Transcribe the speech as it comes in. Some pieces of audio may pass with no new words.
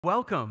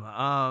Welcome.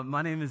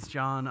 My name is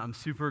John. I'm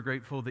super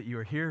grateful that you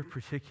are here,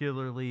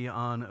 particularly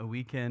on a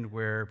weekend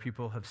where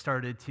people have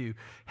started to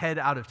head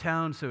out of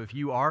town. So if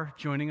you are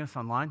joining us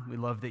online, we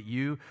love that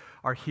you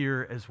are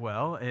here as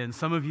well. And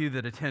some of you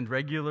that attend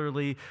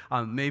regularly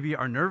maybe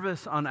are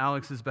nervous on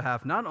Alex's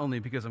behalf, not only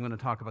because I'm going to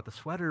talk about the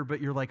sweater,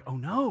 but you're like, oh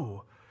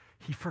no,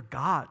 he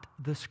forgot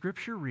the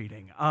scripture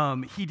reading.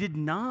 He did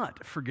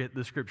not forget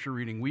the scripture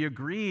reading. We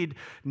agreed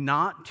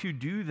not to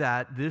do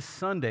that this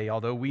Sunday,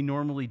 although we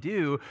normally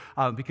do,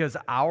 because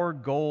our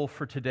goal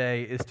for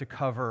today is to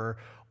cover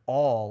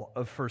all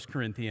of 1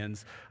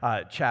 Corinthians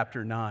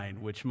chapter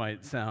 9, which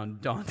might sound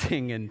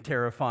daunting and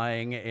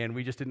terrifying, and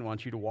we just didn't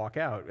want you to walk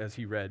out as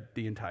he read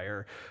the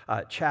entire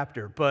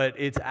chapter. But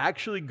it's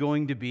actually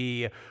going to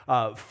be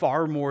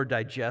far more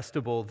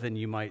digestible than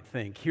you might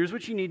think. Here's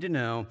what you need to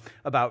know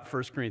about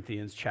 1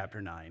 Corinthians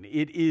chapter 9.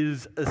 It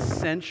is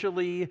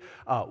essentially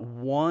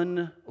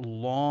one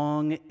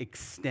long,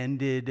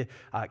 extended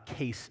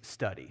case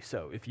study.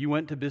 So if you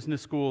went to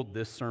business school,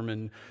 this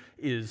sermon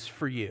is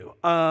for you.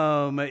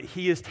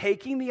 He is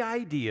taking the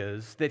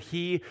ideas that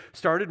he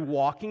started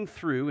walking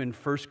through in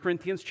 1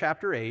 Corinthians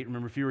chapter 8.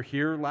 Remember, if you were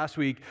here last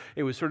week,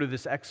 it was sort of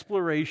this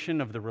exploration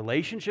of the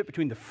relationship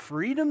between the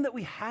freedom that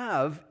we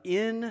have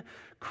in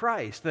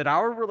Christ, that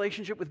our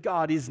relationship with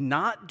God is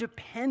not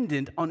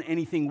dependent on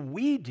anything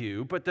we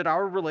do, but that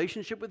our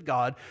relationship with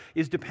God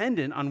is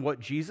dependent on what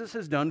Jesus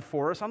has done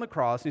for us on the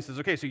cross. And he says,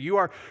 okay, so you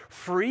are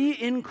free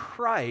in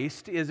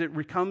Christ as it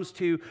comes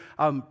to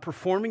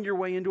performing your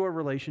way into a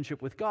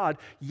relationship with God,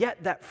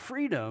 yet that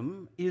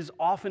freedom is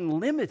often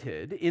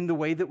limited in the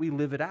way that we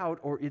live it out,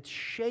 or it's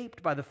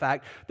shaped by the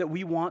fact that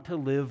we want to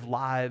live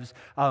lives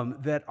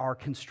that are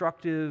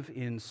constructive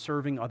in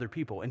serving other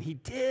people. And he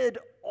did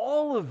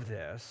all of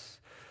this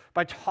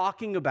by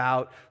talking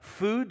about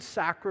food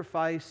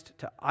sacrificed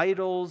to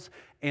idols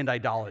and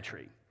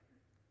idolatry.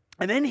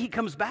 And then he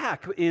comes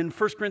back in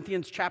 1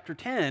 Corinthians chapter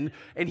 10,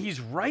 and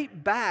he's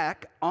right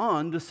back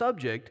on the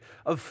subject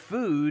of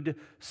food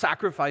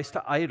sacrificed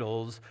to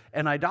idols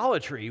and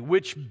idolatry,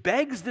 which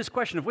begs this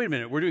question of, wait a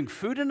minute, we're doing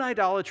food and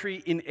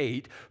idolatry in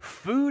 8,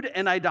 food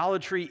and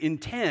idolatry in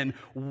 10.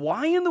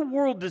 Why in the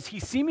world does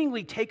he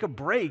seemingly take a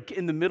break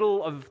in the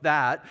middle of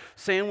that,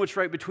 sandwiched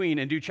right between,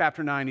 and do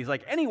chapter 9? He's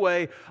like,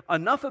 anyway,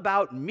 enough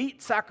about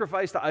meat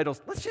sacrificed to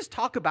idols. Let's just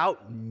talk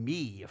about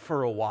me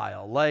for a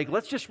while.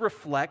 Let's just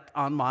reflect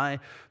on my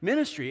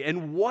ministry.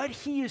 And what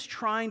he is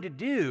trying to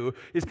do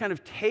is kind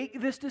of take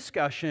this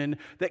discussion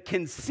that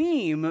can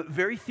seem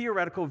very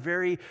theoretical,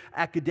 very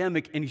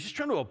academic, and he's just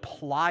trying to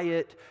apply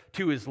it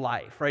to his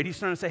life, right? He's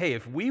trying to say, hey,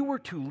 if we were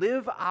to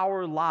live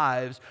our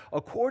lives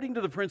according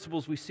to the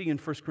principles we see in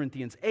 1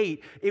 Corinthians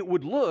 8, it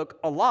would look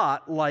a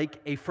lot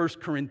like a 1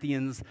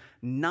 Corinthians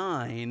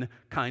 9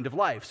 kind of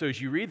life. So as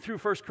you read through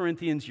 1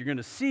 Corinthians, you're going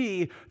to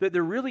see that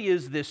there really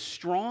is this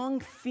strong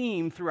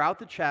theme throughout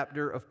the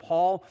chapter of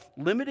Paul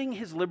limiting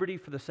his liberty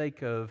for the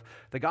sake of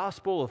the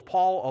gospel, of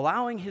Paul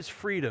allowing his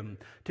freedom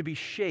to be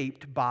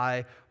shaped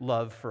by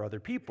love for other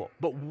people.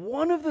 But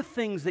one of the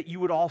things that you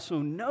would also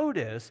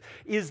notice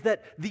is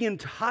that the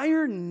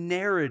entire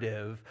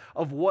narrative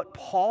of what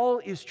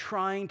Paul is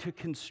trying to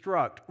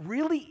construct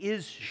really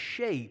is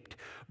shaped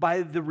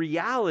by the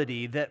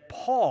reality that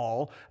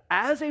Paul,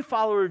 as a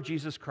follower of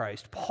Jesus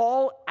Christ,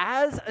 Paul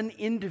as an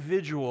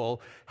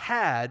individual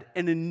had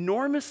an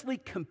enormously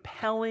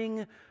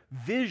compelling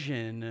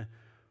vision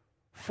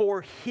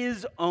for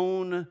his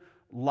own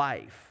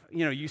life.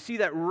 You know, you see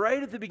that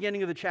right at the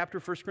beginning of the chapter,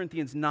 1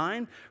 Corinthians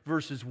 9,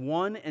 verses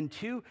 1 and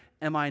 2.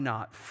 Am I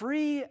not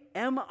free?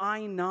 Am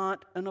I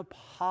not an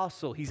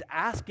apostle? He's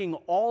asking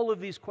all of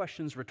these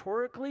questions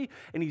rhetorically,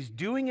 and he's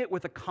doing it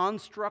with a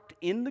construct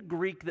in the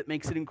Greek that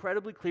makes it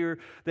incredibly clear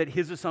that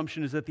his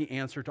assumption is that the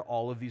answer to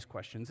all of these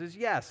questions is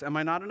yes. Am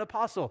I not an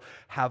apostle?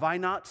 Have I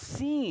not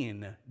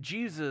seen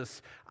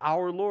Jesus,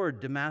 our Lord,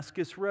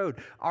 Damascus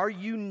Road? Are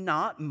you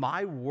not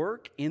my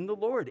work in the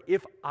Lord?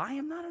 If I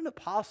am not an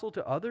apostle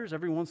to others,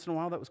 every once in a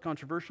while that was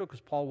controversial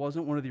because Paul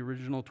wasn't one of the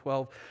original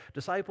 12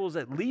 disciples,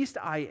 at least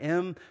I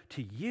am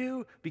to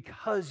you,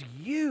 because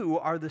you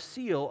are the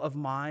seal of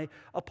my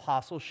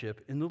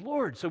apostleship in the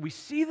Lord. So we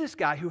see this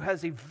guy who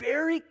has a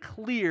very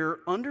clear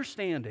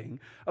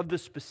understanding of the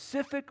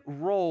specific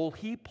role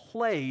he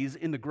plays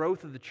in the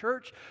growth of the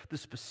church, the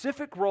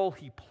specific role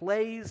he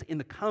plays in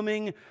the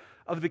coming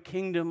of the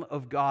kingdom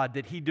of God,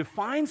 that he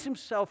defines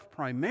himself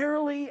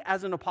primarily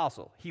as an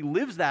apostle. He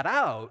lives that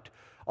out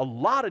a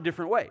lot of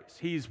different ways.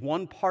 He's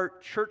one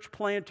part church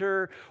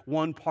planter,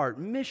 one part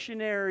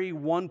missionary,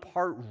 one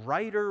part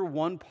writer,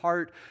 one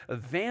part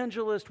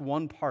evangelist,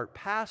 one part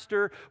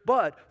pastor,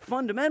 but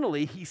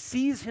fundamentally he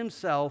sees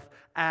himself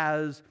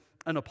as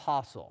an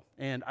apostle.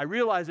 And I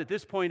realize at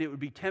this point it would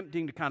be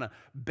tempting to kind of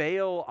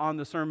bail on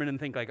the sermon and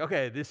think like,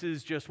 okay, this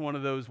is just one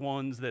of those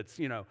ones that's,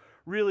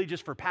 really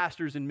just for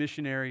pastors and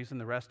missionaries,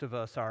 and the rest of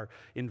us are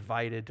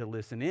invited to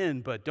listen in.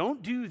 But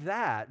don't do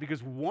that,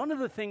 because one of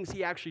the things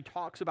he actually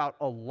talks about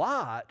a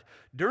lot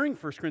during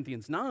 1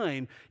 Corinthians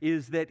 9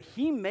 is that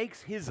he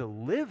makes his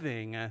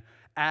living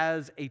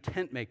as a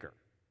tent maker.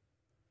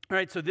 All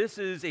right, so this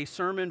is a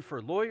sermon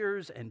for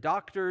lawyers and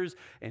doctors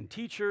and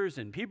teachers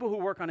and people who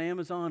work on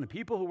Amazon and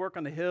people who work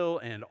on the Hill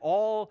and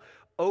all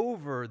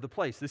over the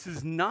place. This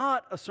is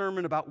not a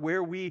sermon about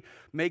where we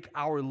make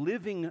our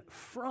living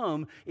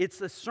from.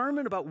 It's a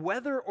sermon about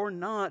whether or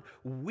not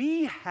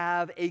we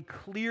have a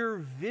clear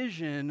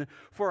vision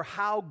for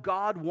how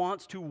God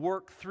wants to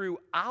work through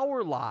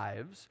our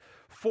lives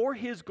for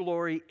His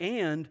glory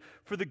and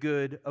for the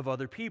good of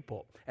other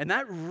people. And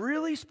that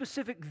really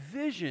specific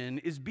vision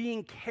is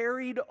being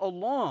carried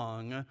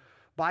along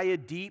by a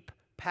deep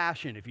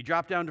passion. If you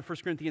drop down to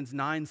 1 Corinthians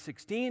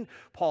 9:16,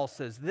 Paul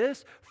says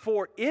this,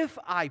 "For if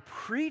I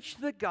preach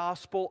the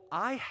gospel,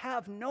 I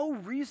have no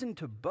reason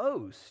to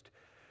boast,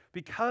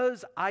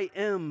 because I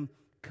am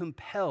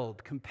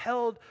compelled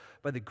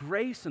by the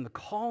grace and the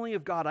calling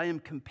of God. I am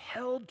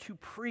compelled to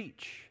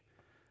preach."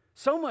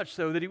 So much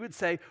so that he would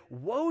say,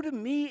 "Woe to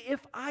me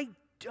if I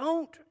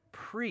don't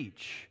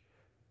preach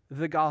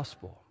the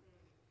gospel."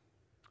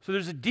 So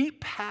there's a deep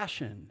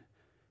passion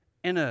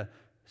and a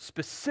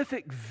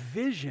specific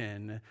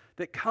vision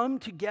that come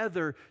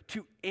together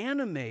to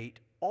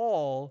animate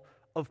all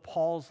of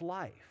Paul's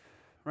life,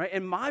 right?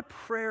 And my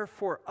prayer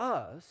for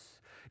us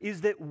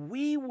is that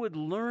we would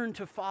learn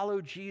to follow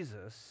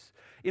Jesus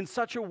in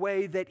such a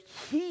way that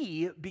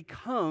He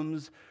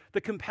becomes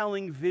the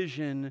compelling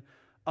vision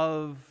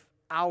of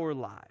our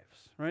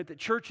lives, right? That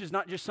church is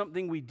not just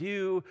something we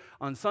do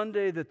on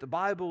Sunday, that the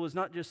Bible is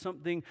not just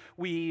something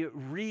we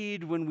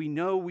read when we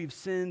know we've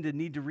sinned and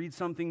need to read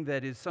something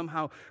that is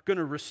somehow going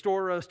to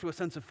restore us to a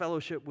sense of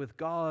fellowship with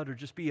God or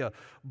just be a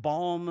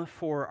balm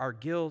for our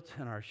guilt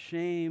and our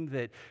shame,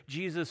 that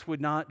Jesus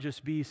would not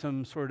just be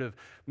some sort of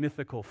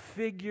mythical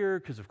figure,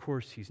 because of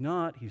course He's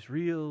not, He's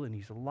real and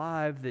He's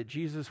alive, that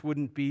Jesus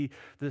wouldn't be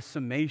the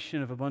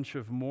summation of a bunch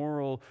of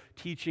moral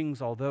teachings,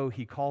 although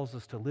He calls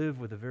us to live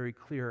with a very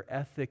clear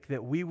ethic,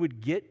 that we would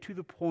get to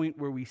the point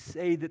where we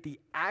say that the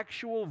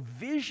actual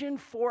vision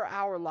for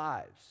our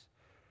lives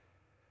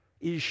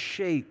is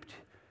shaped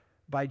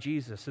by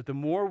Jesus, that the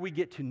more we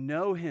get to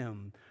know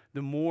Him,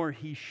 the more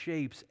He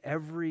shapes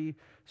every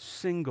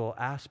single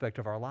aspect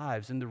of our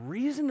lives. And the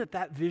reason that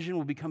that vision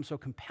will become so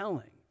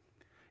compelling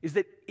is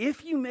that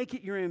if you make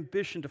it your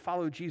ambition to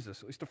follow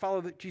Jesus, at least to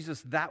follow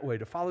Jesus that way,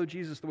 to follow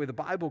Jesus the way the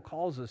Bible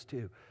calls us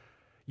to,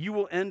 you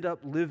will end up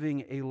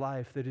living a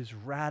life that is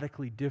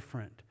radically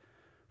different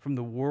from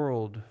the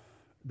world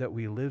that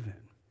we live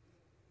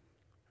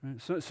in.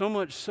 Right? So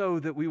much so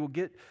that we will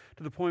get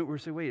to the point where we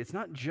say, wait, it's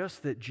not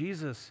just that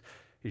Jesus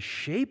is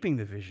shaping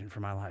the vision for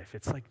my life.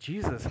 It's like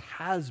Jesus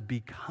has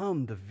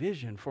become the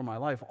vision for my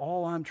life.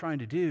 All I'm trying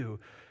to do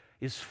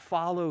is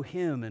follow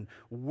Him and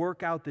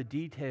work out the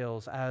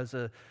details as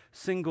a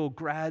single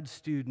grad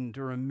student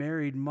or a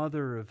married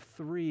mother of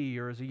 3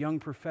 or as a young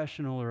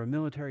professional or a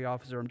military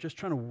officer. I'm just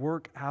trying to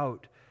work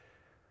out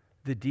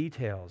the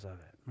details of it.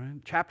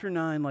 Right? Chapter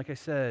 9, like I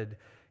said,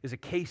 is a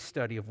case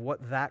study of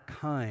what that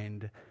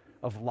kind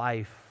of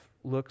life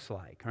looks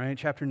like. Right?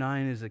 Chapter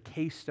 9 is a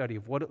case study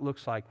of what it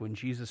looks like when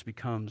Jesus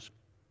becomes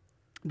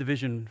the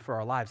vision for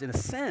our lives. In a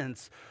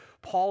sense,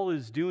 Paul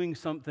is doing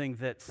something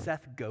that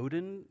Seth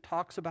Godin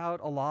talks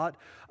about a lot.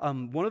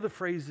 One of the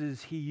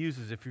phrases he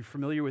uses, if you're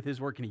familiar with his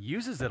work, and he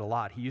uses it a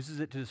lot, he uses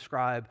it to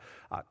describe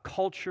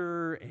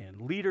culture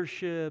and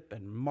leadership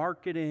and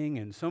marketing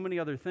and so many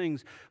other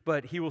things,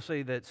 but he will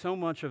say that so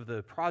much of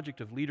the project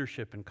of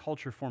leadership and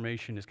culture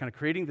formation is kind of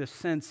creating this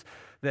sense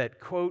that,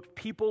 quote,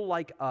 people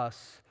like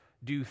us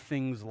do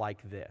things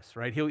like this,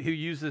 right? He'll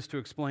use this to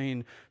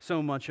explain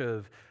so much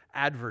of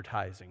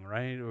advertising,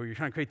 right? Or you're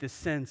trying to create this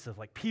sense of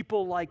like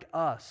people like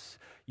us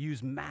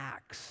use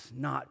Macs,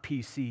 not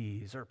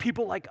PCs, or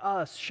people like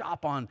us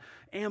shop on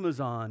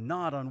Amazon,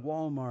 not on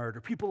Walmart,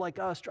 or people like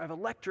us drive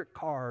electric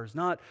cars,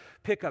 not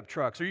pickup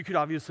trucks. Or you could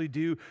obviously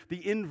do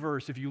the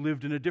inverse if you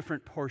lived in a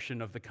different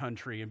portion of the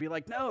country and be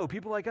like, no,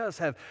 people like us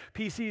have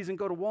PCs and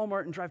go to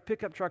Walmart and drive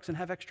pickup trucks and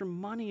have extra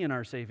money in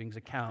our savings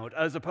account,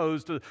 as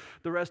opposed to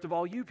the rest of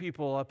all you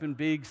people up in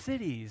big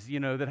cities,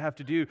 you know, that have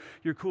to do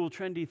your cool,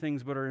 trendy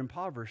things but are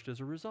impoverished as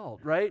a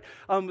result, right?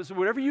 So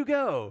wherever you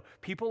go,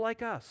 people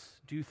like us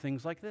do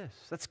things like this.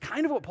 That's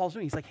kind of what Paul's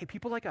doing. He's like, hey,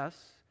 people like us,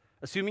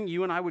 assuming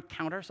you and I would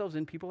count ourselves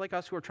in, people like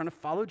us who are trying to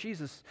follow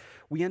Jesus,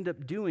 we end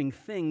up doing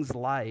things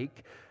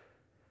like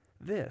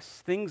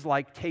this. Things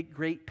like take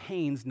great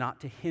pains not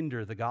to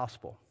hinder the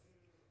gospel.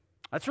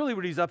 That's really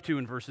what he's up to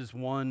in verses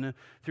 1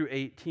 through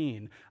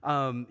 18.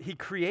 He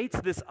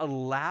creates this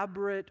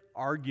elaborate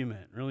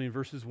argument, really, in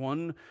verses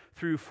 1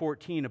 through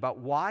 14 about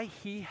why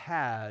he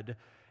had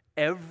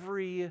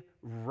every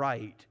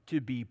right to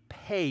be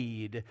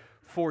paid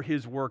for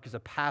his work as a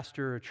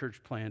pastor, a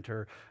church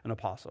planter, an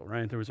apostle,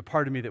 right? There was a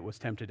part of me that was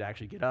tempted to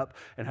actually get up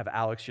and have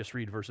Alex just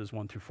read verses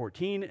 1 through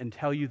 14 and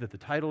tell you that the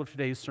title of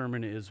today's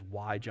sermon is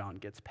Why John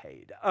Gets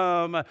Paid.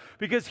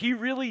 Because he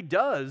really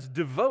does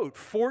devote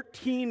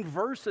 14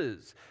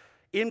 verses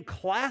In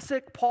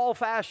classic Paul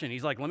fashion,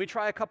 he's like, let me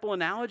try a couple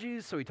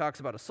analogies. So he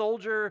talks about a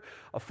soldier,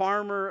 a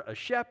farmer, a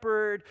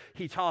shepherd.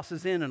 He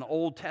tosses in an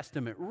Old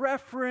Testament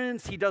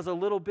reference. He does a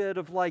little bit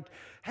of like,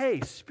 hey,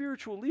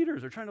 spiritual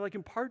leaders are trying to like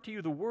impart to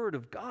you the word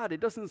of God. It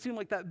doesn't seem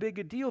like that big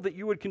a deal that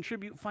you would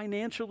contribute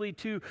financially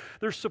to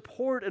their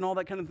support and all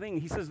that kind of thing.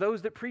 He says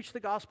those that preach the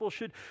gospel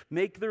should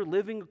make their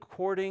living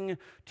according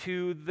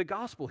to the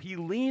gospel. He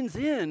leans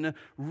in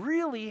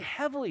really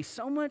heavily,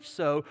 so much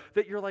so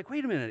that you're like,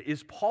 wait a minute,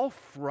 is Paul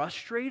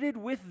frustrated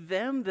with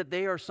them that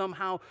they are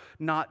somehow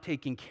not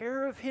taking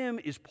care of him?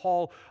 Is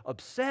Paul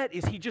upset?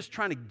 Is he just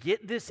trying to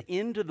get this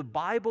into the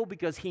Bible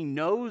because he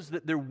knows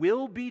that there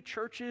will be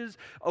churches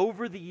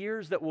over the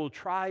years that will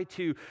try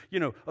to,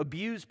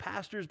 abuse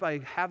pastors by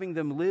having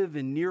them live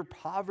in near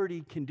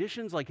poverty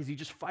conditions? Like, is he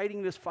just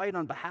fighting this fight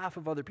on behalf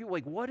of other people?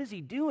 Like, what is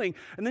he doing?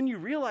 And then you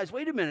realize,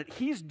 wait a minute,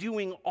 he's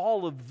doing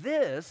all of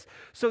this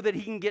so that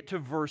he can get to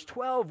verse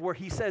 12 where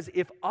he says,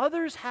 if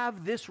others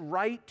have this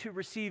right to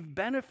receive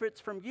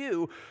benefits from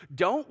you,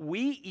 don't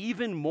we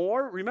even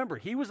more? Remember,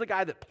 he was the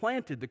guy that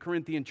planted the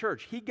Corinthian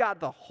church. He got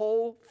the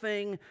whole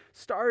thing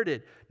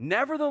started.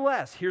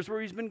 Nevertheless, here's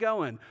where he's been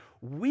going.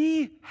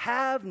 We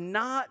have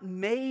not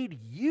made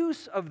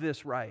use of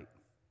this right.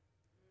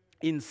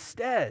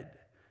 Instead,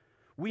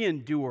 we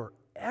endure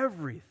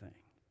everything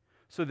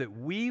so that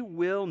we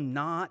will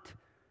not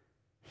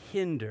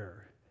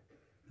hinder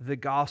the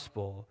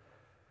gospel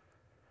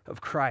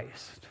of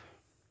Christ.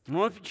 I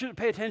want you to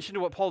pay attention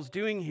to what Paul's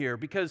doing here,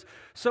 because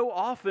so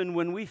often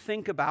when we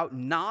think about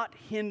not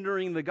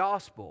hindering the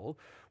gospel,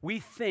 we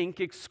think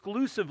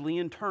exclusively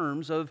in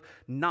terms of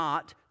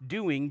not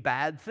doing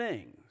bad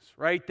things,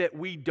 right? That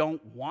we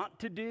don't want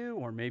to do,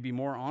 or maybe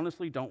more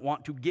honestly, don't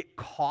want to get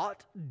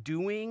caught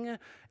doing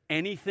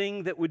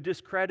anything that would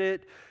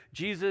discredit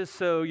Jesus.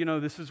 So,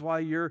 this is why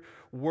you're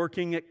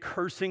working at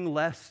cursing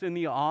less in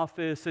the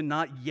office and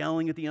not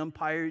yelling at the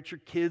umpire at your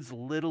kid's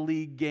Little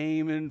League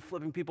game and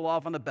flipping people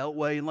off on the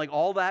beltway and like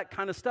all that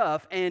kind of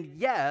stuff. And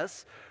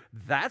yes,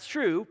 that's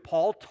true.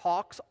 Paul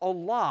talks a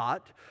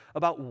lot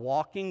about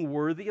walking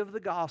worthy of the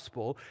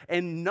gospel,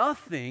 and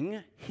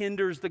nothing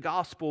hinders the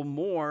gospel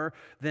more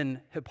than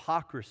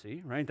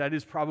hypocrisy, right? That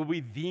is probably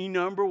the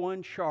number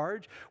one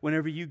charge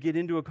whenever you get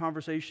into a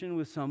conversation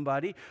with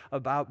somebody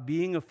about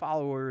being a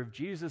follower of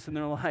Jesus, and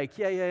they're like,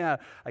 yeah,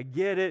 I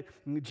get it.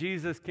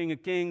 Jesus, King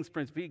of Kings,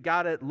 Prince of Peace,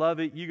 got it,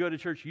 love it. You go to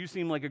church, you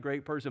seem like a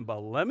great person, but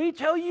let me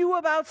tell you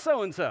about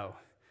so-and-so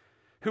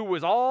who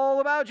was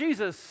all about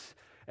Jesus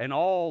and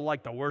all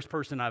like the worst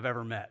person I've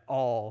ever met,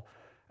 all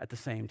at the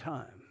same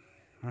time,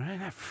 right?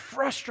 That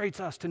frustrates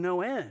us to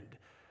no end,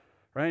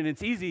 right? And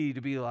it's easy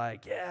to be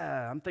like,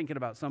 yeah, I'm thinking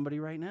about somebody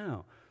right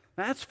now.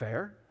 That's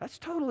fair. That's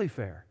totally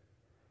fair.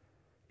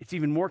 It's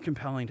even more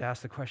compelling to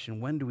ask the question,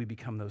 when do we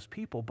become those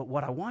people? But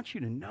what I want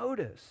you to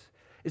notice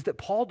is that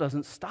Paul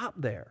doesn't stop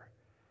there.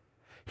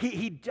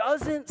 He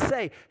doesn't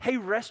say, hey,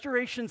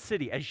 Restoration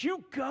City, as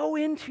you go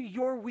into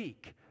your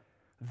week,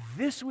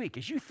 this week,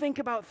 as you think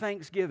about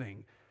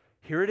Thanksgiving,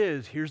 here it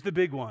is. Here's the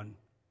big one.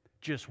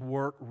 Just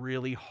work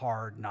really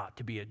hard not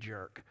to be a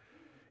jerk.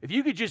 If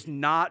you could just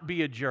not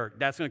be a jerk,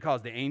 that's going to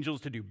cause the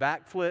angels to do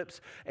backflips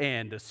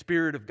and the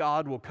Spirit of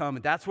God will come.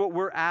 And that's what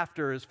we're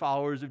after as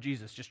followers of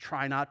Jesus. Just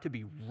try not to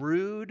be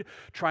rude.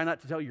 Try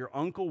not to tell your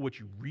uncle what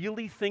you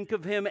really think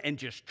of him. And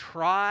just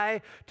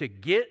try to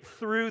get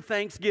through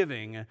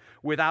Thanksgiving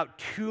without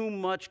too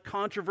much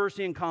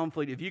controversy and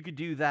conflict. If you could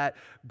do that,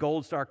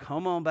 gold star,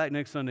 come on back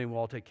next Sunday and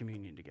we'll all take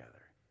communion together.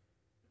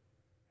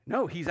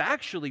 No, he's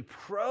actually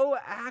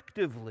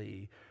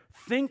proactively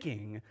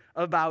thinking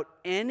about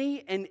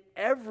any and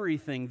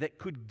everything that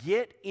could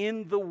get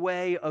in the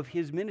way of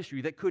his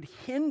ministry, that could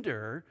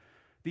hinder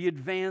the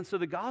advance of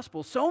the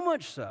gospel, so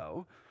much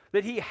so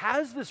that he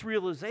has this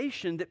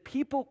realization that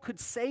people could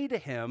say to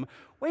him,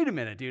 wait a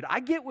minute, dude,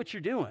 I get what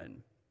you're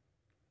doing.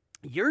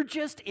 You're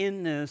just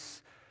in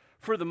this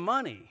for the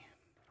money.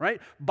 Right?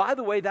 By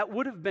the way, that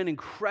would have been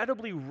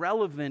incredibly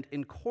relevant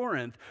in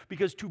Corinth,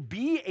 because to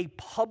be a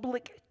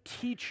public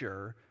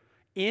teacher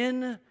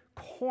in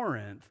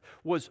Corinth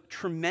was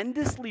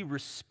tremendously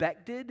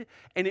respected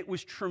and it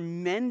was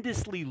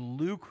tremendously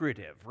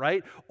lucrative,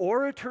 right?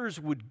 Orators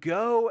would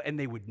go and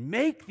they would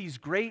make these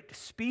great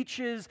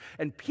speeches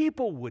and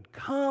people would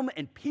come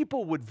and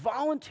people would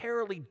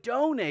voluntarily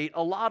donate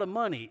a lot of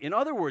money. In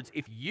other words,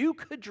 if you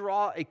could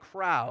draw a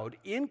crowd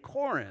in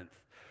Corinth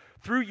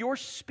through your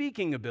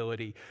speaking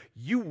ability,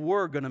 you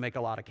were going to make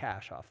a lot of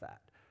cash off that.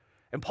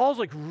 And Paul's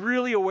like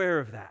really aware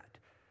of that.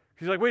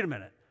 He's like, wait a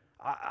minute.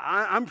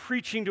 I'm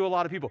preaching to a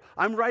lot of people.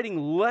 I'm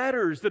writing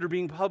letters that are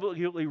being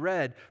publicly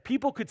read.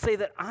 People could say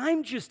that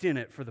I'm just in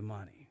it for the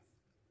money.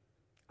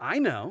 I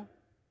know.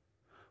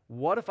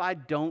 What if I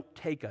don't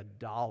take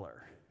 $1?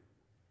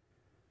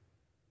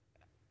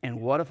 And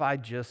what if I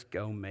just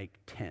go make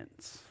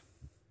tents?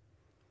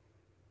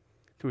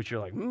 To which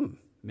you're like,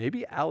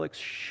 maybe Alex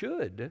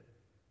should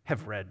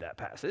have read that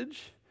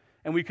passage.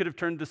 And we could have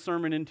turned the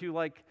sermon into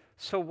like,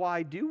 so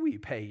why do we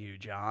pay you,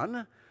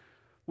 John?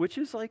 Which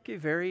is like a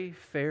very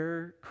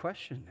fair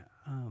question.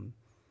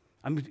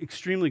 I'm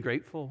extremely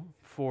grateful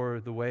for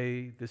the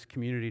way this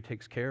community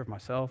takes care of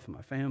myself and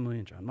my family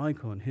and John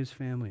Michael and his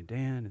family and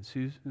Dan and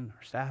Susan,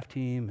 our staff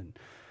team, and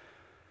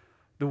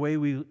the way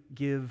we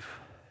give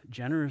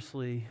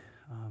generously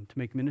to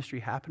make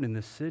ministry happen in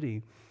this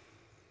city.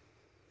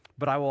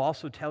 But I will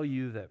also tell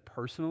you that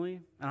personally,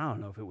 and I don't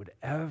know if it would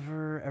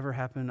ever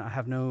happen, I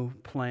have no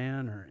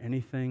plan or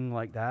anything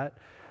like that,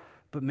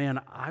 but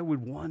man, I would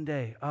one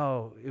day,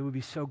 it would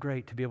be so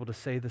great to be able to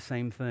say the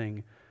same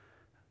thing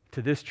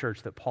to this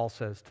church that Paul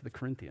says to the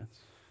Corinthians.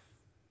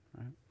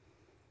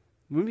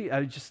 Right?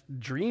 I just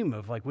dream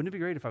of wouldn't it be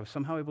great if I was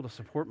somehow able to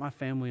support my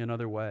family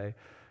another way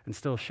and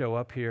still show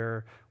up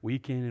here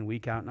week in and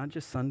week out, not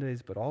just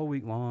Sundays, but all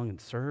week long,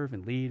 and serve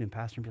and lead and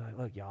pastor and be like,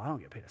 look, y'all, I don't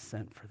get paid a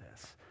cent for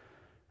this.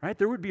 Right?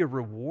 There would be a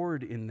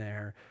reward in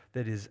there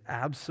that is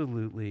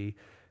absolutely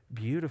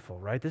beautiful,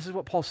 right? This is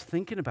what Paul's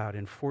thinking about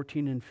in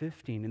 14 and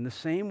 15. In the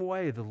same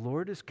way, the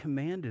Lord has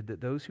commanded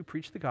that those who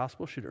preach the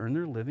gospel should earn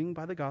their living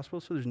by the gospel,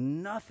 so there's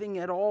nothing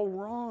at all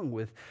wrong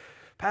with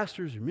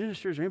pastors or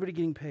ministers or anybody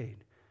getting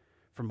paid.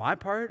 For my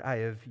part, I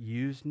have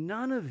used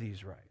none of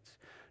these rights,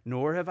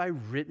 nor have I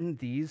written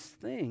these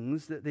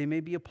things that they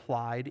may be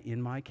applied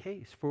in my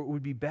case. For it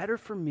would be better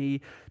for me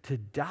to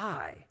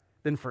die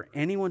than for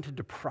anyone to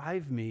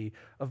deprive me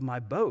of my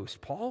boast.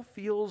 Paul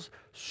feels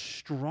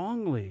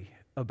strongly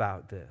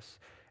about this.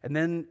 And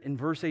then in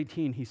verse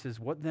 18, he says,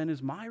 what then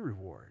is my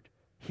reward?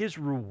 His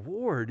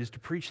reward is to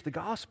preach the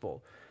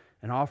gospel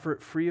and offer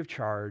it free of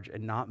charge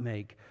and not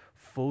make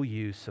full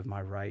use of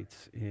my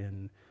rights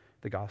in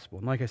the gospel.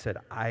 And like I said,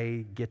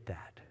 I get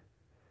that,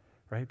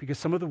 right? Because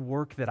some of the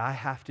work that I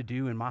have to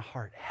do in my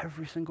heart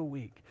every single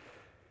week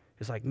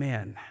is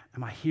man,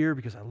 am I here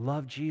because I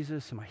love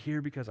Jesus? Am I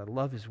here because I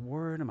love his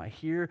word? Am I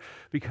here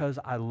because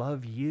I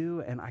love you?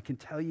 And I can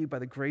tell you by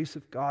the grace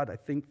of God, I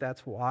think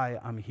that's why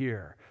I'm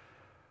here.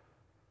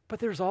 But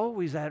there's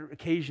always that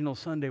occasional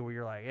Sunday where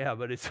you're like, yeah,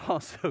 but it's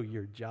also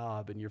your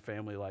job and your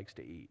family likes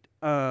to eat.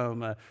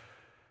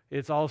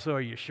 It's also,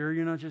 are you sure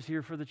you're not just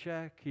here for the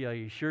check? Yeah, are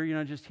you sure you're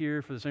not just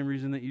here for the same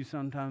reason that you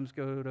sometimes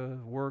go to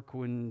work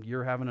when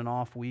you're having an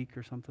off week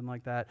or something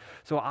like that?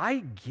 So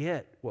I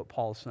get what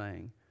Paul's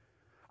saying.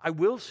 I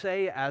will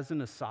say, as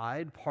an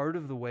aside, part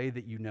of the way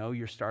that you know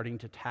you're starting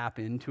to tap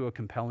into a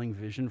compelling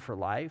vision for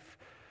life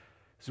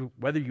is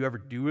whether you ever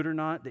do it or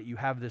not, that you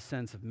have this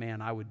sense of,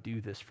 man, I would do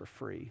this for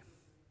free.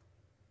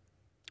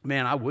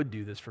 Man, I would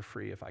do this for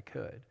free if I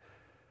could,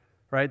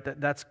 right?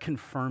 That's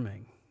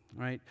confirming,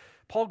 right?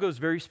 Paul goes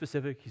very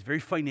specific. He's very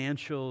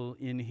financial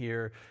in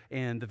here,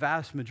 and the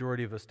vast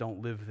majority of us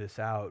don't live this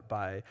out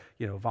by,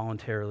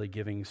 voluntarily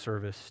giving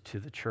service to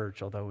the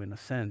church, although in a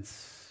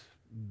sense,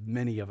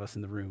 many of us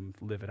in the room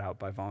live it out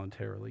by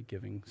voluntarily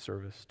giving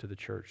service to the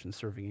church and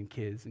serving in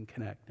kids and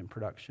connect and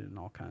production and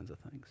all kinds of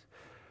things.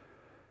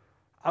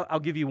 I'll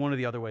give you one of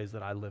the other ways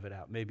that I live it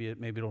out. Maybe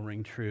it'll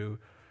ring true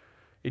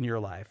in your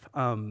life.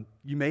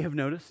 You may have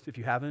noticed, if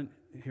you haven't,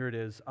 here it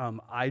is.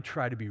 I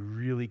try to be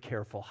really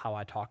careful how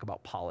I talk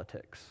about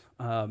politics.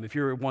 If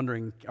you're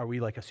wondering, are we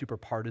like a super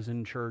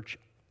partisan church?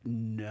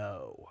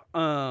 No.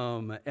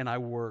 And I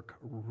work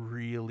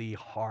really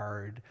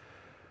hard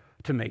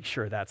to make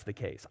sure that's the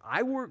case.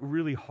 I work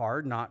really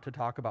hard not to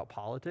talk about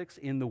politics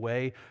in the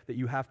way that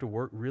you have to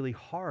work really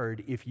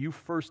hard if you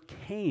first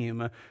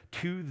came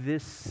to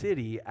this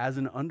city as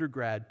an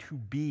undergrad to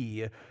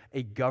be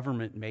a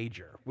government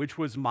major, which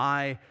was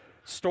my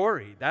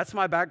story. That's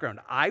my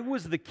background. I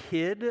was the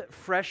kid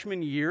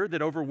freshman year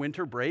that over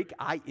winter break,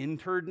 I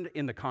interned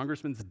in the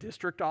congressman's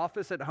district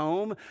office at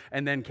home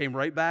and then came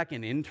right back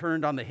and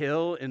interned on the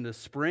Hill in the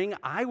spring.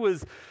 I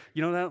was,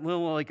 that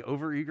little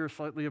overeager,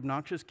 slightly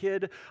obnoxious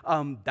kid.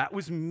 That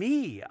was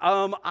me.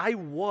 I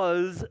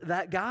was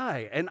that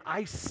guy, and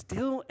I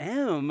still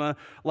am a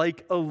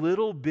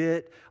little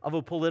bit of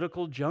a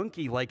political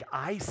junkie.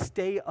 I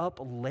stay up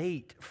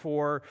late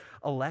for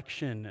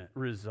election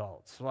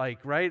results.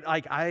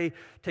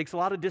 It takes a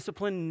lot of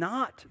discipline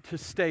not to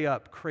stay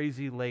up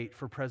crazy late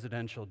for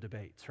presidential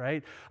debates,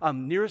 right?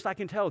 Nearest I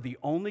can tell, the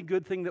only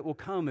good thing that will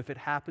come if it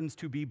happens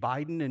to be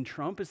Biden and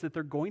Trump is that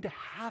they're going to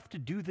have to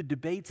do the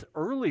debates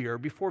earlier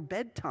before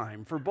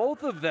bedtime for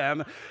both of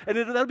them. And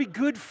that'll be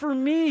good for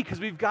me because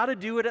we've got to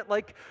do it at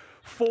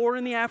 4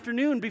 in the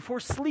afternoon before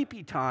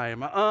sleepy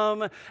time.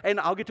 And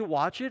I'll get to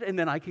watch it, and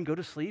then I can go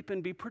to sleep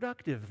and be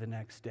productive the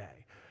next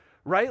day.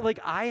 Right?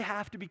 I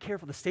have to be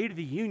careful. The State of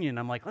the Union,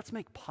 I'm let's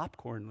make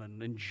popcorn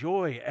and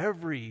enjoy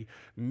every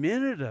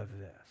minute of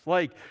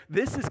this.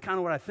 This is kind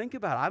of what I think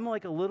about. I'm a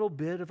little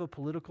bit of a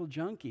political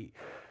junkie.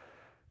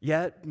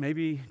 Yet,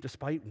 maybe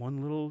despite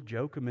one little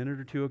joke a minute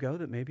or two ago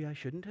that maybe I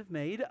shouldn't have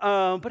made,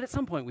 but at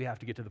some point we have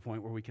to get to the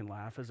point where we can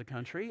laugh as a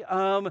country.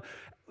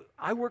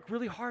 I work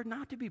really hard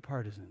not to be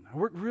partisan. I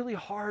work really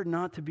hard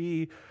not to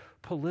be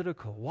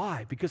political.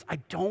 Why? Because I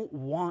don't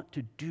want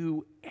to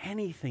do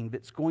anything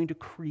that's going to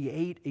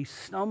create a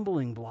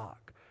stumbling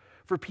block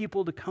for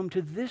people to come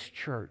to this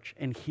church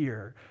and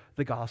hear the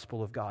the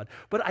gospel of God.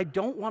 But I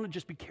don't want to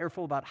just be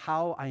careful about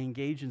how I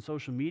engage in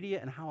social media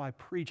and how I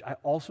preach. I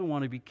also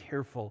want to be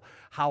careful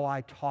how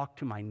I talk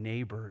to my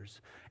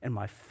neighbors and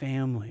my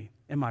family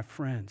and my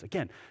friends.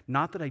 Again,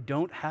 not that I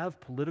don't have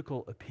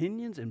political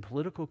opinions and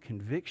political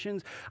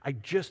convictions. I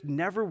just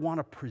never want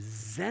to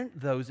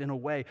present those in a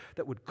way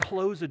that would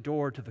close a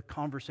door to the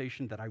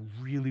conversation that I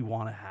really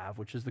want to have,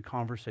 which is the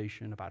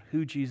conversation about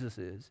who Jesus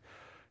is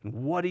and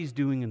what he's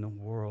doing in the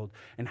world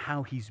and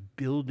how he's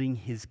building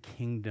his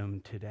kingdom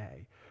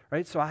today,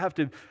 right? So I have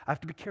to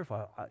be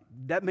careful.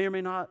 That may or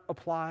may not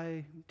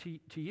apply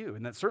to you,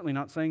 and that's certainly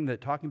not saying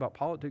that talking about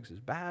politics is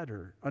bad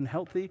or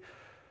unhealthy.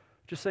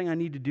 Just saying I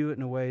need to do it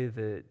in a way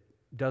that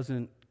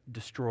doesn't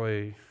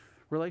destroy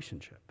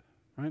relationship,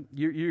 right?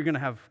 You're going to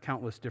have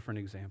countless different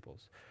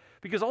examples.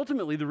 Because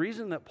ultimately, the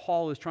reason that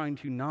Paul is trying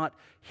to not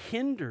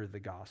hinder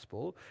the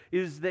gospel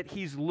is that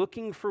he's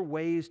looking for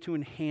ways to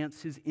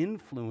enhance his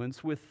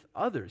influence with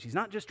others. He's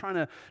not just trying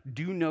to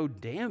do no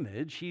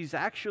damage. He's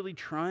actually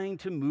trying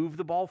to move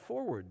the ball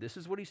forward. This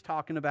is what he's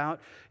talking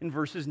about in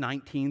verses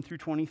 19 through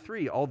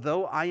 23.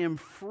 Although I am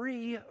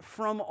free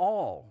from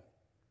all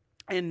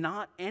and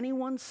not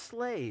anyone's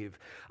slave,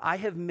 I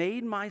have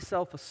made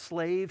myself a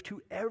slave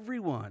to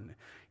everyone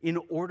in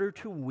order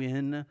to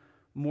win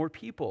more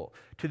people.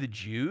 To the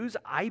Jews,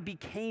 I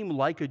became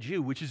like a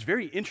Jew, which is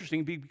very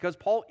interesting because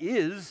Paul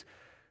is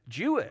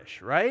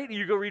Jewish, right?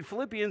 You go read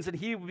Philippians and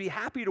he would be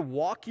happy to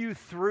walk you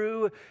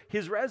through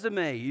his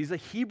resume. He's a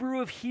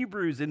Hebrew of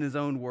Hebrews in his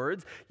own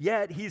words,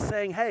 yet he's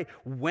saying, hey,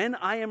 when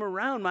I am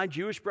around my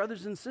Jewish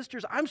brothers and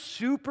sisters, I'm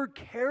super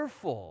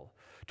careful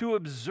to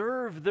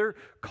observe their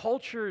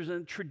cultures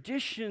and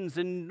traditions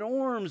and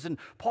norms. And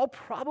Paul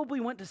probably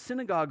went to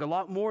synagogue a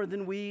lot more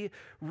than we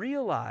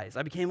realize.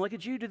 I became like a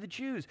Jew to the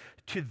Jews.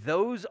 To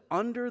those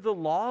under the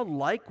law,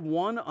 like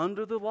one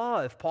under the law.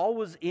 If Paul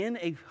was in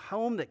a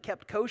home that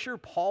kept kosher,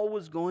 Paul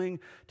was going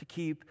to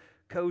keep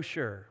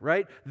kosher,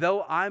 right?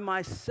 Though I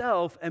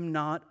myself am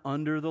not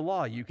under the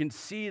law. You can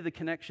see the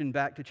connection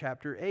back to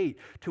chapter 8,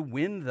 to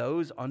win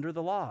those under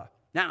the law.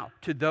 Now,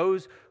 to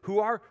those who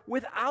are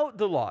without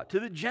the law, to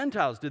the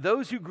Gentiles, to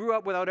those who grew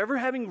up without ever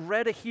having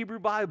read a Hebrew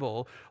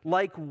Bible,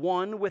 like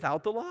one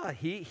without the law,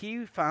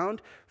 he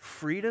found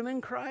freedom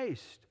in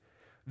Christ,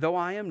 though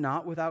I am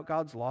not without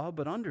God's law,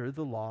 but under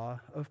the law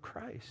of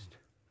Christ.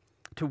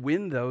 To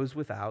win those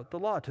without the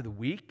law. To the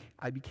weak,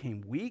 I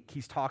became weak.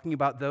 He's talking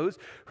about those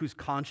whose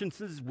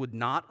consciences would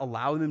not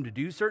allow them to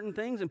do certain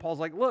things. And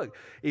Paul's like, look,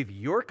 if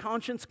your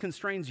conscience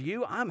constrains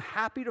you, I'm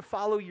happy to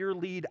follow your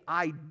lead.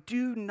 I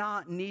do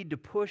not need to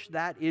push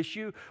that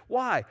issue.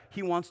 Why?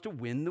 He wants to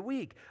win the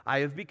weak.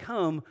 I have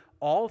become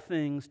all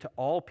things to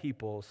all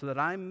people so that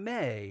I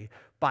may,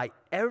 by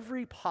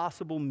every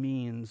possible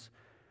means,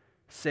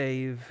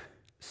 save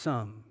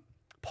some.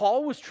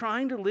 Paul was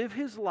trying to live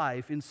his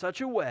life in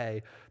such a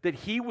way that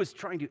he was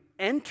trying to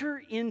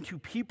enter into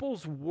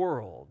people's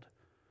world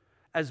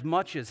as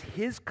much as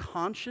his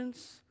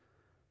conscience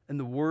and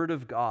the Word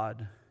of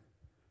God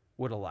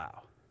would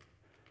allow.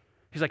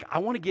 He's like, I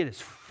want to get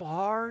as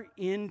far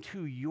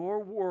into your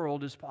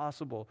world as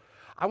possible.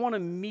 I want to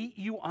meet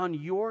you on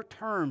your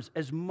terms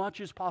as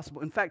much as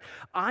possible. In fact,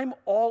 I'm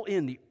all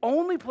in. The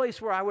only place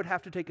where I would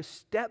have to take a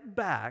step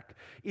back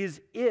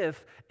is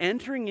if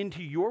entering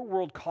into your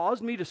world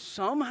caused me to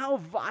somehow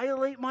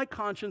violate my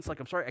conscience. Like,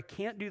 I'm sorry, I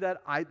can't do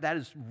that. That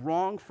is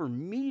wrong for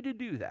me to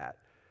do that.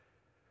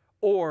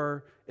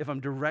 Or if I'm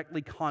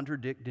directly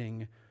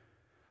contradicting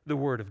the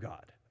Word of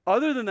God.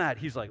 Other than that,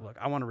 he's like, look,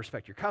 I want to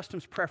respect your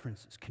customs,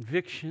 preferences,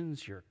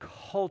 convictions, your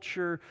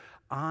culture.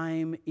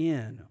 I'm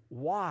in.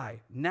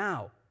 Why?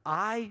 Now,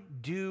 I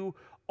do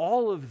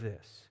all of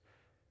this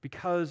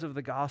because of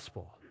the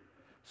gospel,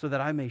 so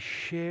that I may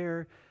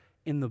share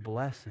in the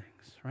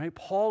blessings, right?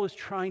 Paul is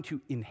trying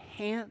to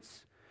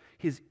enhance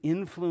his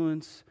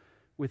influence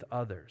with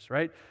others,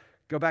 right?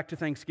 Go back to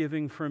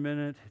Thanksgiving for a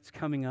minute. It's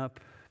coming up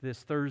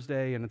this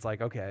Thursday, and it's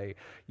like, okay,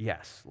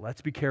 yes,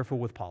 let's be careful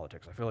with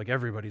politics. I feel like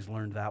everybody's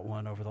learned that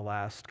one over the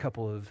last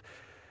couple of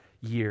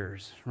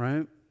years,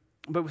 right?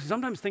 But we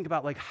sometimes think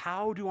about, like,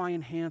 how do I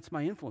enhance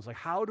my influence? Like,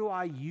 how do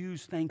I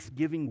use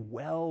Thanksgiving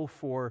well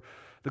for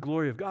the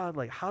glory of God?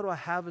 Like, how do I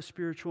have a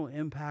spiritual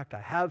impact? I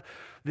have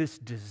this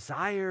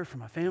desire for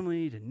my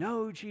family to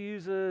know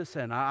Jesus,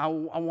 and I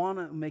want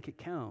to make it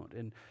count.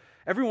 And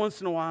every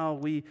once in a while,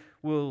 we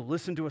will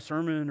listen to a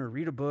sermon or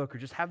read a book or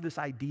just have this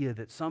idea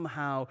that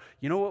somehow,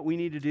 you know what we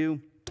need to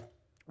do?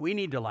 We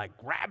need to, like,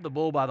 grab the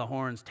bull by the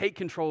horns, take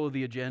control of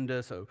the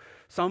agenda. So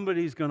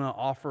somebody's going to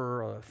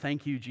offer a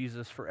thank you,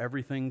 Jesus, for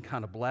everything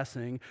kind of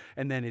blessing.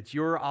 And then it's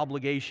your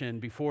obligation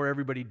before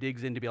everybody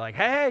digs in to be like,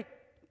 hey,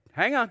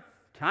 hang on,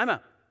 time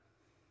out.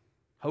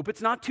 Hope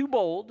it's not too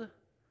bold.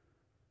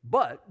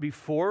 But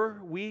before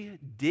we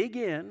dig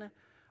in,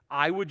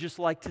 I would just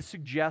like to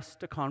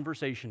suggest a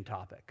conversation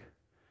topic.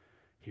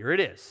 Here it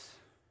is.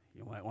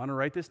 You might want to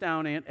write this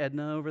down, Aunt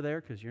Edna over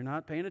there, because you're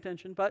not paying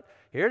attention, but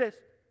here it is.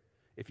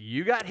 If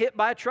you got hit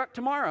by a truck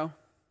tomorrow,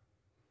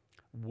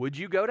 would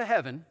you go to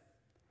heaven?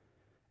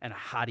 And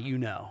how do you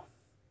know?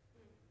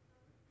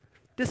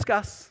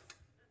 Discuss.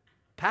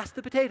 pass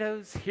the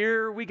potatoes,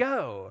 here we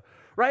go,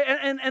 right?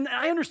 And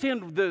I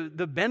understand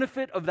the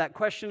benefit of that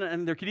question,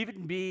 and there could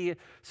even be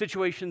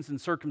situations and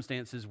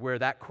circumstances where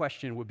that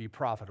question would be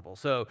profitable.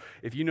 So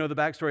if you know the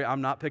backstory,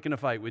 I'm not picking a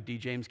fight with D.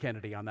 James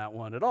Kennedy on that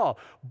one at all.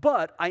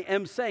 But I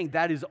am saying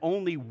that is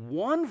only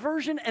one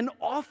version and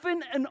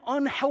often an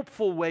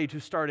unhelpful way to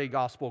start a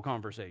gospel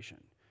conversation.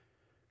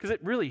 Because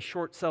it really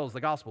short sells the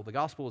gospel. The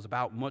gospel is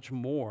about much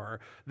more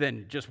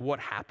than just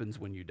what happens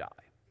when you die.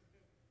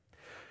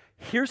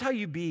 Here's how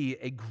you be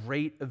a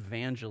great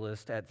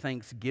evangelist at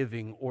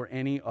Thanksgiving or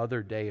any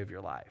other day of your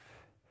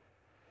life.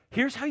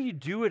 Here's how you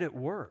do it at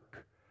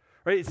work,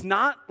 right? It's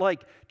not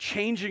like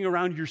changing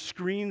around your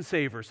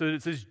screensaver so that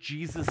it says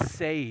Jesus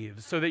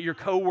saves, so that your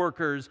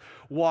coworkers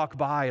walk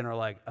by and are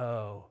like,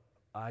 oh,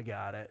 I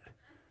got it.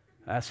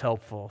 That's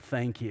helpful.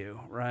 Thank you,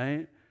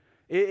 right?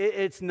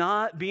 It's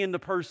not being the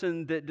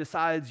person that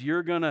decides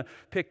you're going to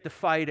pick the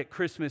fight at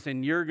Christmas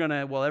and you're going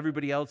to, while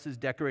everybody else is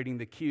decorating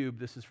the cube.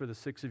 This is for the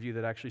 6 of you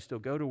that actually still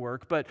go to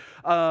work. But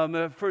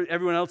for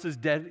everyone else is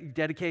well,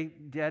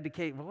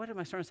 what am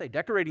I starting to say?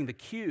 Decorating the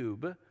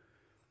cube.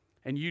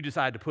 And you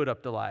decide to put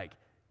up the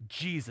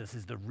Jesus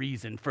is the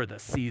reason for the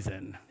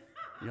season.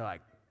 You're like,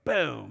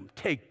 boom,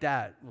 take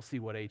that. We'll see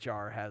what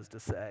HR has to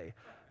say.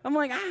 I'm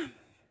like,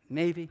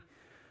 maybe.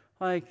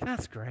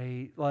 That's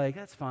great.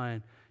 That's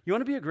fine. You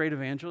want to be a great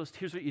evangelist?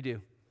 Here's what you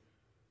do.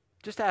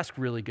 Just ask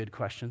really good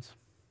questions.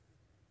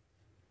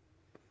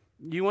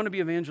 You want to be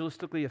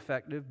evangelistically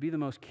effective? Be the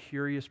most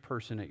curious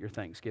person at your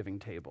Thanksgiving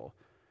table.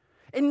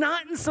 And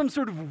not in some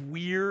sort of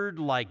weird,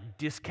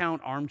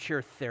 discount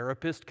armchair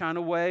therapist kind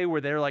of way where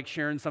they're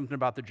sharing something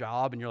about the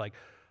job and you're like,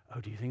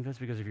 oh, do you think that's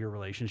because of your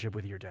relationship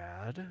with your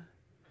dad?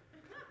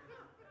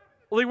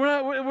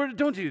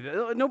 Don't do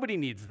that. Nobody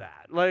needs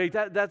that.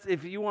 That's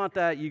if you want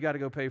that, you got to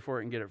go pay for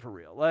it and get it for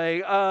real.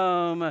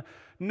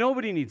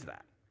 Nobody needs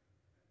that.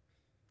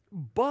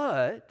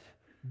 But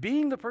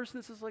being the person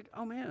that says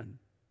oh man,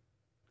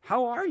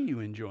 how are you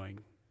enjoying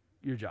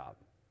your job?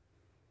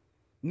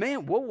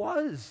 Man, what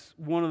was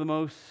one of the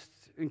most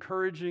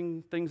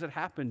encouraging things that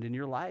happened in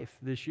your life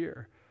this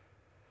year?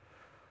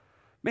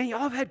 Man, y'all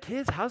have had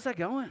kids. How's that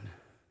going?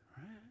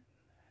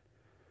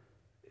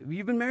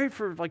 You've been married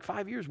for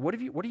 5 years. What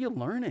are you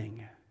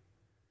learning?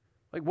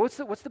 What's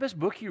the best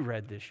book you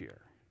read this year?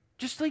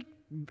 Just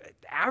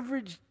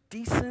average,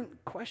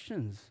 decent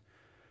questions.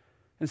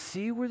 And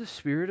see where the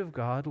Spirit of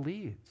God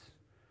leads.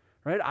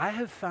 Right? I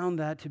have found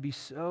that to be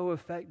so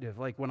effective.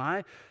 When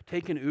I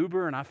take an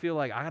Uber and I feel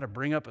like I got to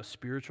bring up a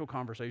spiritual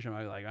conversation,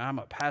 I'm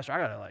a pastor, I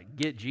got to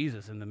get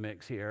Jesus in the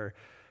mix here.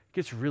 It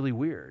gets really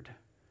weird.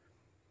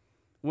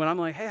 When I'm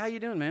like, hey, how you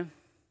doing, man?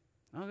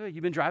 Oh, good. You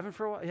been driving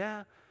for a while?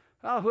 Yeah.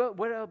 Oh,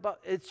 what about?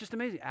 It's just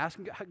amazing.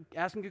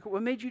 Asking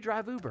what made you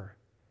drive Uber?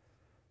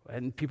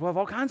 And people have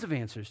all kinds of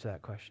answers to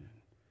that question.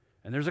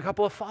 And there's a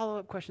couple of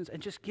follow-up questions, and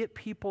just get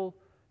people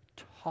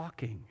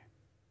talking,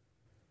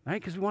 right?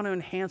 Because we want to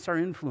enhance our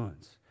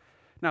influence.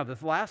 Now, the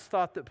last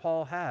thought that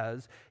Paul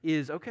has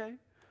is, okay,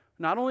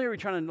 not only are we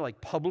trying to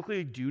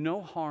publicly do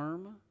no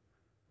harm,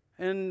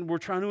 and we're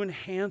trying to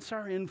enhance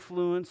our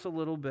influence a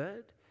little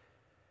bit,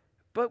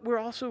 but we're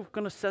also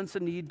going to sense a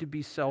need to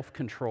be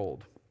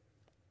self-controlled.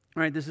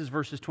 All right, this is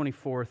verses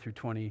 24 through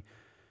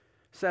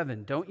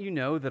 27. Don't you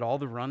know that all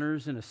the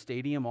runners in a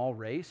stadium all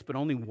race, but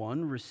only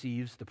one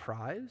receives the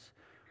prize?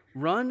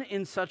 Run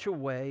in such a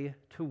way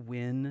to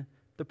win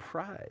the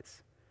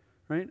prize.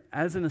 Right?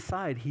 As an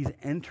aside, he's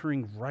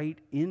entering right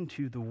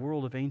into the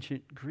world of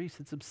ancient Greece.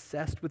 It's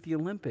obsessed with the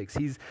Olympics.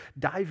 He's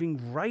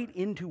diving right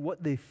into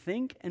what they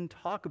think and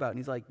talk about. And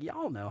he's like,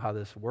 y'all know how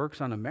this works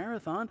on a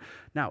marathon.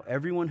 Now,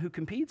 everyone who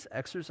competes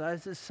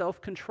exercises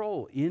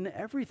self-control in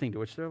everything, to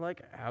which they're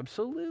like,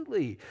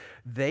 absolutely.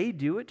 They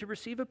do it to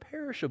receive a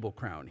perishable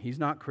crown. He's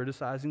not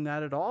criticizing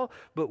that at all,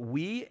 but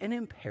we an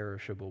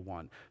imperishable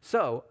one.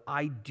 So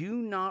I do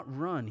not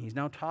run. He's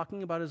now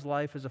talking about his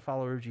life as a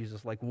follower of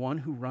Jesus, like one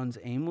who runs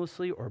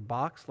aimlessly or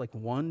box like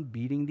one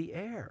beating the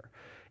air.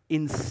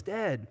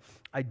 Instead,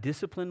 I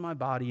discipline my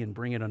body and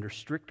bring it under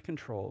strict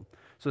control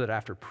so that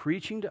after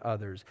preaching to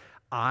others,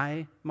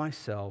 I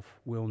myself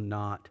will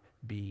not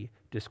be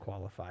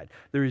disqualified.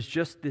 There is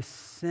just this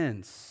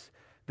sense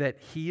that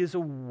he is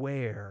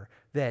aware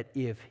that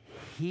if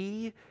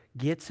he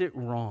gets it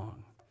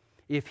wrong,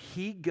 if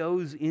he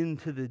goes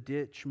into the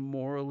ditch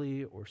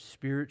morally or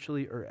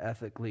spiritually or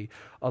ethically,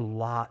 a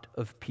lot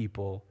of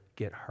people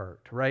get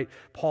hurt, right?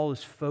 Paul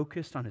is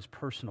focused on his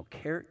personal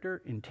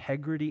character,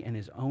 integrity, and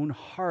his own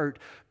heart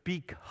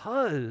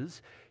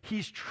because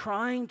he's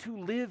trying to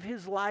live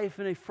his life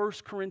in a 1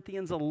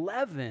 Corinthians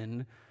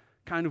 11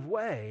 kind of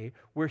way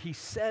where he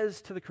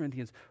says to the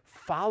Corinthians,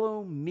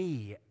 follow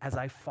me as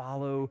I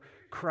follow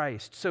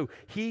Christ. So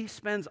he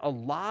spends a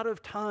lot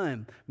of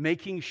time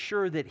making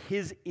sure that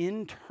his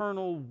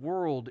internal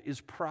world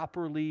is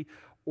properly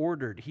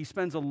ordered. He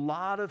spends a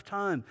lot of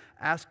time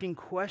asking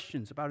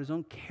questions about his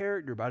own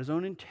character, about his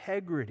own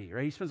integrity,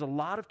 right? He spends a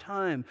lot of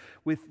time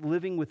with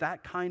living with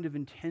that kind of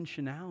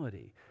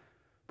intentionality.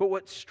 But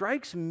what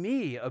strikes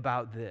me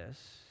about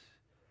this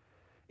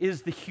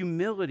is the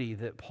humility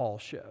that Paul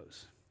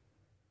shows.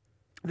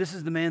 This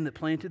is the man that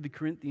planted the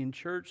Corinthian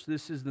church.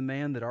 This is the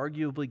man that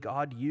arguably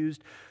God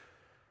used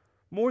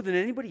more than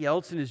anybody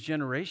else in his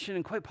generation,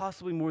 and quite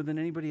possibly more than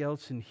anybody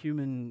else in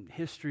human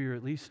history, or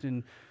at least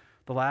in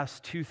the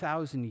last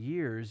 2,000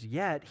 years.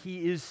 Yet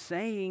he is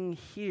saying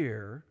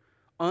here,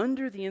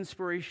 under the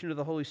inspiration of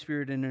the Holy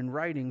Spirit and in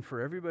writing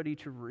for everybody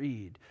to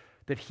read,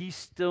 that he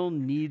still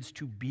needs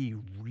to be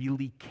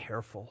really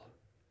careful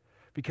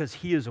because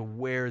he is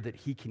aware that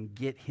he can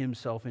get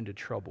himself into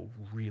trouble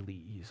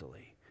really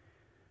easily.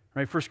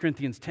 Right? 1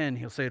 Corinthians 10,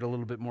 he'll say it a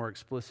little bit more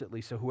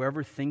explicitly. So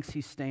whoever thinks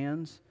he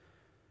stands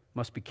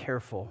must be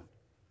careful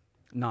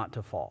not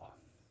to fall.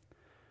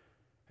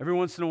 Every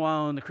once in a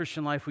while in the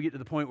Christian life, we get to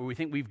the point where we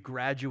think we've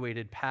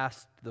graduated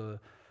past the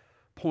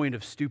point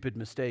of stupid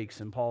mistakes,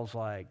 and Paul's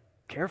like,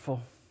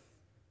 careful,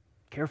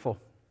 careful,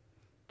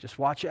 just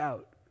watch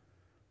out.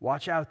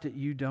 Watch out that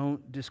you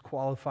don't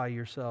disqualify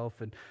yourself,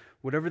 and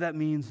whatever that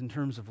means in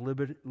terms of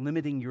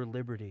limiting your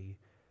liberty,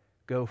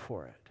 go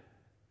for it.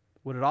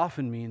 What it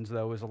often means,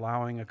 though, is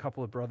allowing a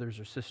couple of brothers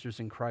or sisters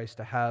in Christ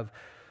to have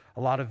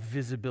a lot of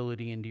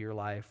visibility into your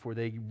life where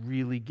they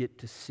really get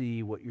to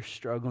see what you're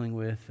struggling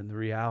with and the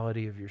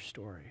reality of your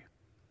story.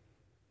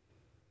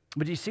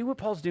 But do you see what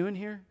Paul's doing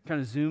here?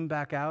 Kind of zoom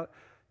back out.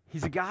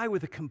 He's a guy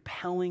with a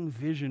compelling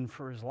vision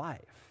for his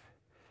life.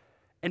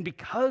 And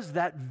because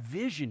that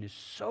vision is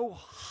so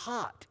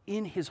hot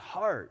in his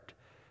heart,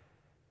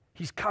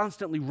 he's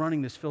constantly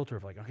running this filter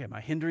of like, okay, am I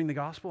hindering the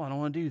gospel? I don't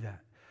want to do that.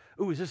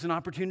 Ooh, is this an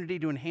opportunity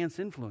to enhance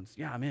influence?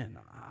 Yeah, I'm in.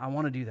 I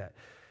want to do that.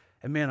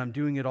 And man, I'm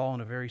doing it all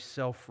in a very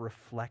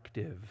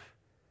self-reflective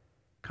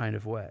kind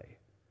of way,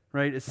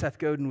 right? As Seth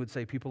Godin would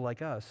say, people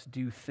like us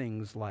do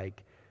things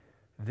like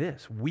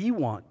this. We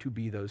want to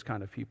be those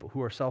kind of people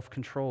who are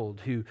self-controlled,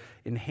 who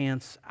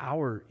enhance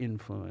our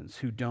influence,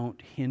 who don't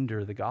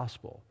hinder the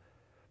gospel.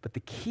 But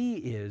the key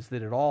is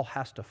that it all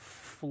has to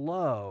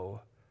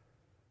flow,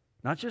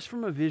 not just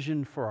from a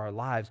vision for our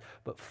lives,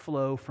 but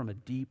flow from a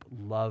deep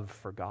love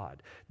for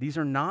God. These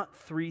are not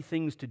three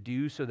things to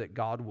do so that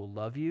God will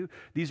love you.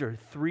 These are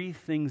three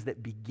things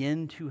that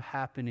begin to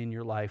happen in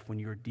your life when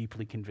you're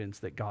deeply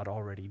convinced that God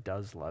already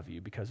does love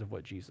you because of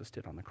what Jesus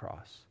did on the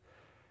cross.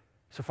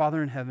 So,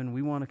 Father in heaven,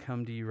 we want to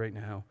come to you right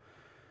now.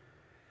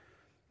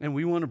 And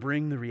we want to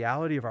bring the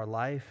reality of our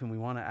life, and we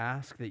want to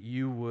ask that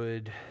you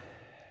would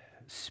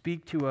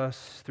speak to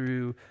us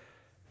through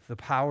the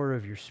power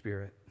of your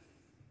Spirit.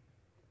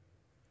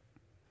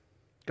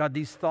 God,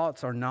 these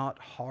thoughts are not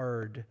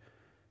hard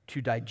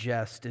to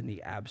digest in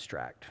the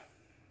abstract.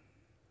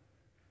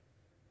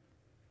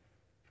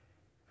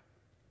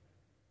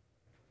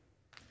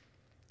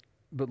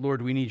 But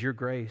Lord, we need your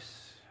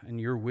grace and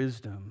your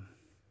wisdom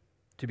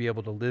to be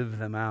able to live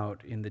them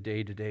out in the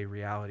day-to-day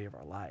reality of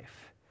our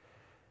life.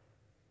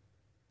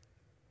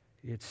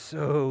 It's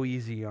so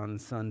easy on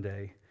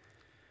Sunday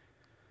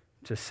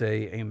to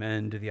say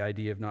amen to the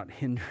idea of not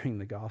hindering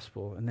the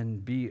gospel and then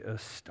be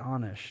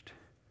astonished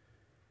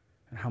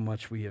at how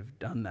much we have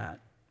done that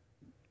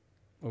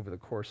over the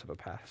course of a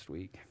past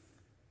week.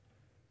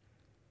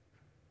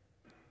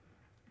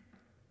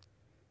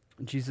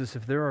 Jesus,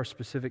 if there are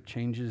specific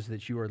changes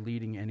that you are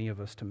leading any of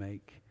us to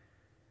make,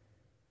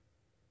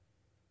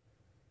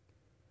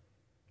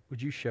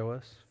 would you show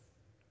us?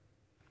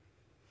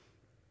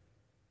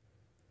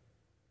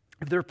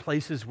 If there are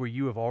places where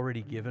you have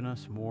already given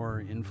us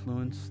more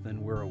influence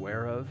than we're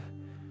aware of,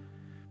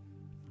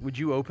 would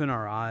you open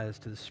our eyes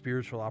to the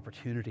spiritual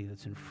opportunity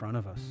that's in front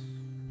of us?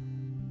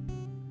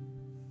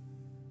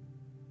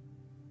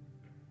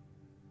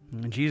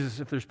 And Jesus,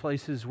 if there's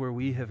places where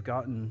we have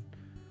gotten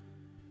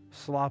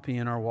sloppy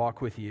in our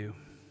walk with you,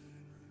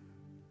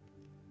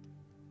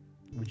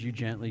 would you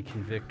gently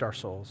convict our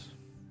souls?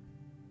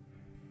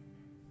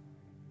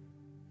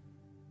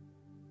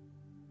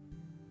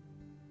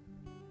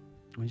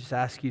 We just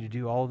ask you to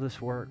do all this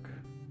work,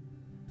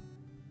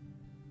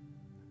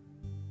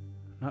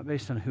 not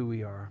based on who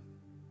we are,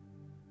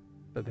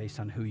 but based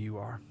on who you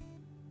are.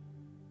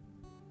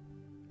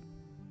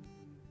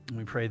 And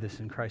we pray this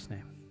in Christ's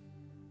name.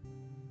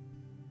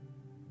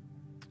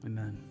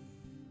 Amen.